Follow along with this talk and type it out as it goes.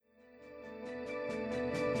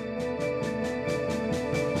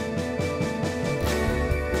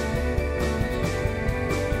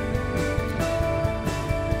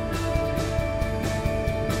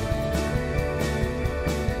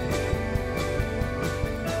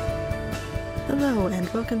Hello, and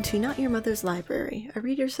welcome to Not Your Mother's Library, a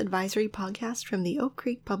reader's advisory podcast from the Oak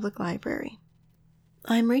Creek Public Library.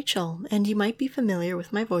 I'm Rachel, and you might be familiar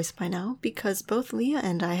with my voice by now because both Leah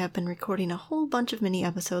and I have been recording a whole bunch of mini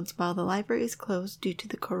episodes while the library is closed due to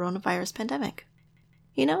the coronavirus pandemic.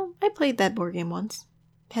 You know, I played that board game once.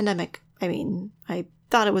 I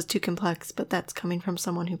thought it was too complex, but that's coming from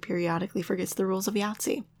someone who periodically forgets the rules of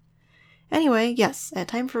Yahtzee. Anyway, yes, at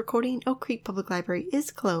time for recording, Oak Creek Public Library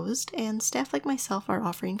is closed, and staff like myself are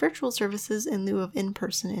offering virtual services in lieu of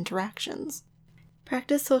in-person interactions.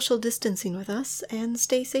 Practice social distancing with us, and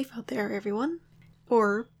stay safe out there, everyone.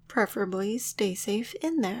 Or, preferably, stay safe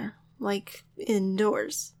in there, like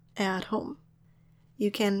indoors, at home.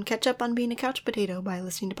 You can catch up on being a couch potato by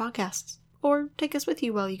listening to podcasts, or take us with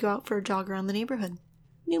you while you go out for a jog around the neighborhood.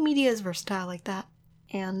 New media is versatile like that,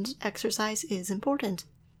 and exercise is important.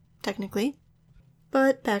 Technically.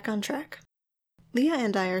 But back on track. Leah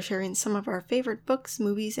and I are sharing some of our favorite books,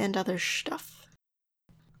 movies, and other stuff.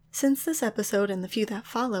 Since this episode and the few that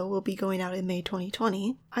follow will be going out in May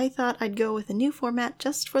 2020, I thought I'd go with a new format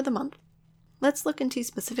just for the month. Let's look into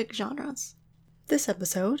specific genres. This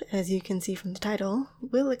episode, as you can see from the title,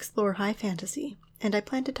 will explore high fantasy, and I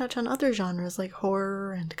plan to touch on other genres like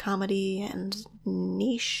horror and comedy and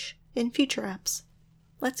niche in future eps.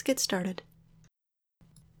 Let's get started.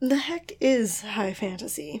 The heck is high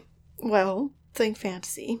fantasy? Well, think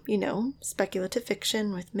fantasy, speculative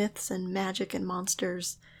fiction with myths and magic and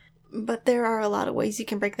monsters. But there are a lot of ways you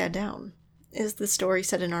can break that down. Is the story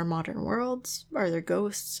set in our modern worlds? Are there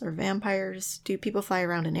ghosts or vampires? Do people fly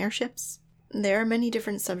around in airships? There are many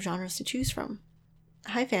different subgenres to choose from.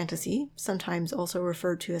 High fantasy, sometimes also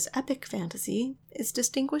referred to as epic fantasy, is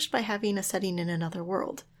distinguished by having a setting in another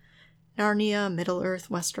world. Narnia, Middle-earth,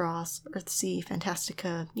 Westeros, Earthsea,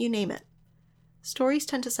 Fantastica, you name it. Stories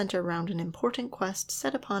tend to center around an important quest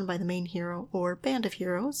set upon by the main hero or band of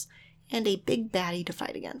heroes, and a big baddie to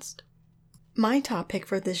fight against. My top pick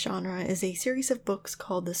for this genre is a series of books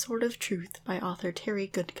called The Sword of Truth by author Terry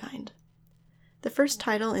Goodkind. The first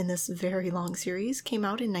title in this very long series came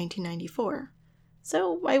out in 1994,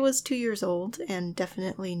 so I was 2 years old and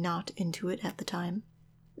definitely not into it at the time.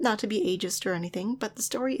 Not to be ageist or anything, but the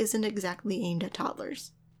story isn't exactly aimed at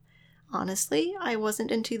toddlers. Honestly, I wasn't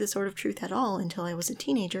into The Sword of Truth at all until I was a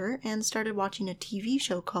teenager and started watching a TV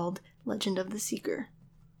show called Legend of the Seeker.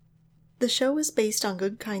 The show is based on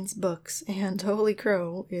Goodkind's books, and holy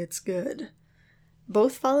crow, it's good.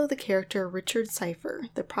 Both follow the character Richard Cypher,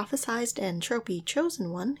 the prophesized and tropey Chosen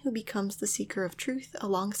One who becomes the Seeker of Truth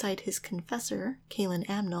alongside his confessor, Kaelin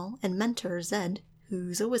Amnel, and mentor Zed,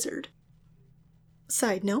 who's a wizard.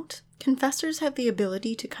 Side note, confessors have the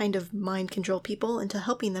ability to kind of mind control people into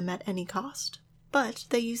helping them at any cost, but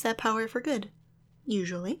they use that power for good.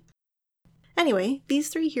 Usually. Anyway, these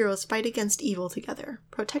three heroes fight against evil together,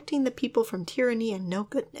 protecting the people from tyranny and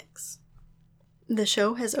no-goodniks. The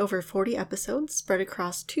show has over 40 episodes spread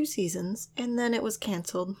across 2 seasons, and then it was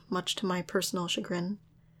cancelled, much to my personal chagrin.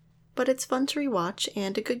 But it's fun to rewatch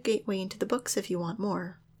and a good gateway into the books if you want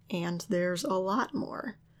more. And there's a lot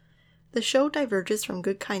more. The show diverges from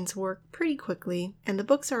Goodkind's work pretty quickly, and the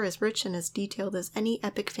books are as rich and as detailed as any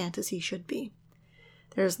epic fantasy should be.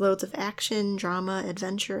 There's loads of action, drama,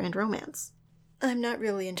 adventure, and romance. I'm not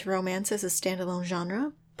really into romance as a standalone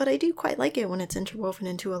genre, but I do quite like it when it's interwoven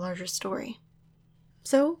into a larger story.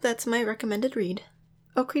 So, that's my recommended read.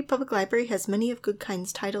 Oak Creek Public Library has many of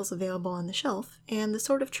Goodkind's titles available on the shelf, and the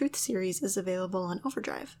Sword of Truth series is available on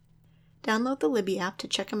Overdrive. Download the Libby app to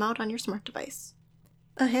check them out on your smart device.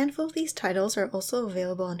 A handful of these titles are also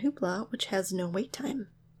available on Hoopla, which has no wait time.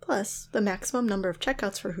 Plus, the maximum number of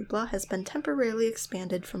checkouts for Hoopla has been temporarily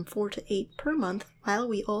expanded from 4 to 8 per month while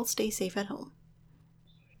we all stay safe at home.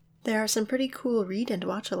 There are some pretty cool read and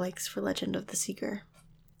watch-alikes for Legend of the Seeker.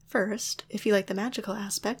 First, if you like the magical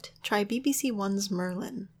aspect, try BBC One's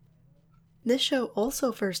Merlin. This show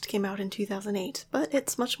also first came out in 2008, but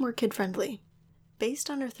it's much more kid-friendly.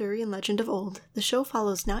 Based on Arthurian legend of old, the show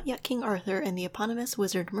follows not yet King Arthur and the eponymous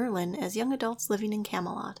wizard Merlin as young adults living in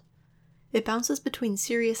Camelot. It bounces between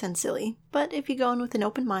serious and silly, but if you go in with an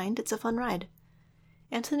open mind, it's a fun ride.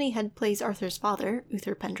 Anthony Head plays Arthur's father,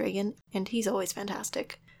 Uther Pendragon, and he's always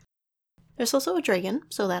fantastic. There's also a dragon,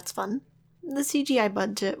 so that's fun. The CGI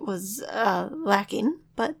budget was, lacking,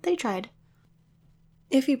 but they tried.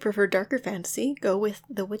 If you prefer darker fantasy, go with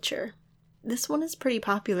The Witcher. This one is pretty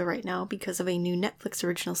popular right now because of a new Netflix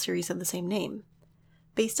original series of the same name.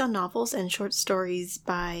 Based on novels and short stories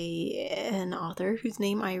by an author whose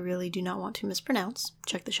name I really do not want to mispronounce,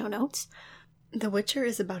 check the show notes, The Witcher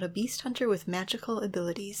is about a beast hunter with magical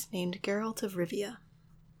abilities named Geralt of Rivia.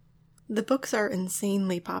 The books are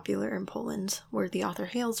insanely popular in Poland, where the author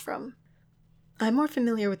hails from. I'm more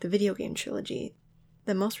familiar with the video game trilogy.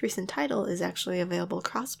 The most recent title is actually available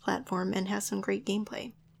cross-platform and has some great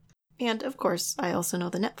gameplay. And, of course, I also know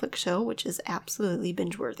the Netflix show, which is absolutely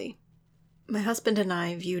binge-worthy. My husband and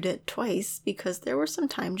I viewed it twice because there were some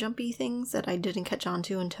time-jumpy things that I didn't catch on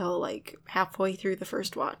to until, halfway through the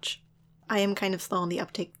first watch. I am kind of slow on the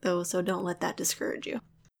uptake, though, so don't let that discourage you.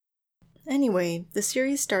 Anyway, the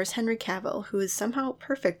series stars Henry Cavill, who is somehow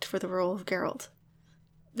perfect for the role of Geralt.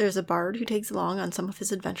 There's a bard who takes along on some of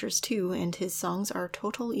his adventures too, and his songs are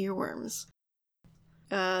total earworms.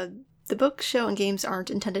 The books, show, and games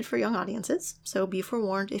aren't intended for young audiences, so be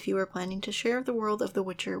forewarned if you are planning to share the world of The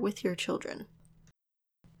Witcher with your children.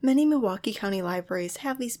 Many Milwaukee County libraries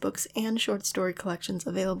have these books and short story collections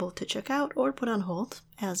available to check out or put on hold,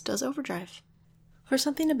 as does Overdrive. For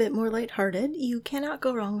something a bit more lighthearted, you cannot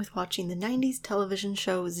go wrong with watching the 90s television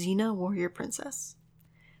show Xena Warrior Princess.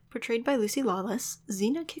 Portrayed by Lucy Lawless,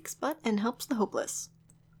 Xena kicks butt and helps the hopeless.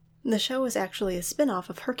 The show is actually a spin-off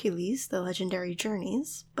of Hercules, The Legendary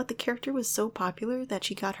Journeys, but the character was so popular that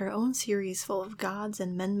she got her own series full of gods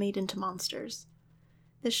and men made into monsters.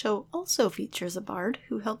 The show also features a bard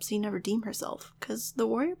who helps Xena redeem herself, because the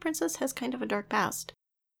warrior princess has kind of a dark past.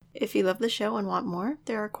 If you love the show and want more,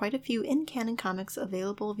 there are quite a few in-canon comics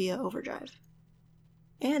available via Overdrive.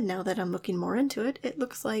 And now that I'm looking more into it, it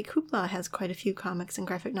looks like Hoopla has quite a few comics and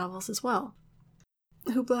graphic novels as well.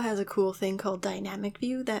 Hoopla has a cool thing called Dynamic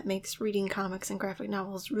View that makes reading comics and graphic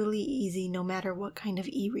novels really easy no matter what kind of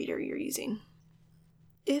e-reader you're using.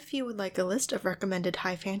 If you would like a list of recommended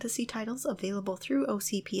high fantasy titles available through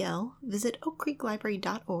OCPL, visit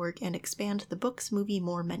oakcreeklibrary.org and expand the Books, Movie,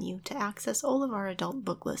 More menu to access all of our adult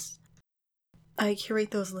book lists. I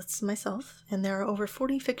curate those lists myself, and there are over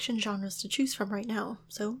 40 fiction genres to choose from right now,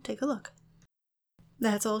 so take a look.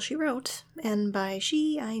 That's all she wrote, and by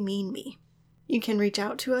she, I mean me. You can reach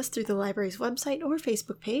out to us through the library's website or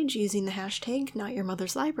Facebook page using the hashtag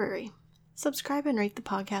 #NotYourMother'sLibrary. Subscribe and rate the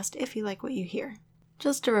podcast if you like what you hear.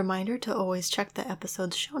 Just a reminder to always check the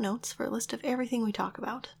episode's show notes for a list of everything we talk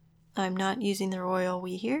about. I'm not using the royal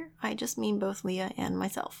we here, I just mean both Leah and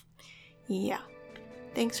myself. Yeah.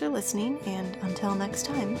 Thanks for listening, and until next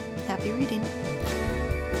time, happy reading!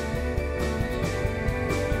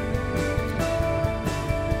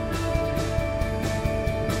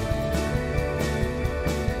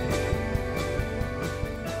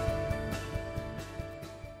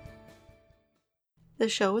 The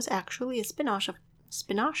show is actually a spinosh.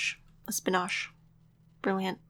 Brilliant.